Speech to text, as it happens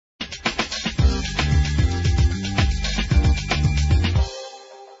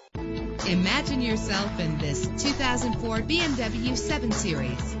Imagine yourself in this 2004 BMW 7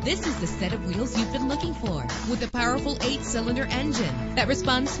 Series. This is the set of wheels you've been looking for, with a powerful 8-cylinder engine that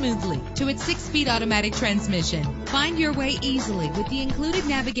responds smoothly to its 6-speed automatic transmission. Find your way easily with the included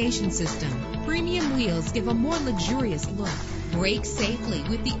navigation system. Premium wheels give a more luxurious look. Brake safely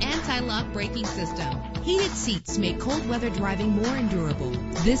with the anti-lock braking system. Heated seats make cold weather driving more endurable.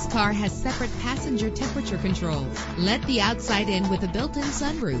 This car has separate passenger temperature controls. Let the outside in with a built-in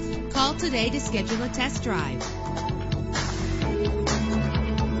sunroof. Call today to schedule a test drive.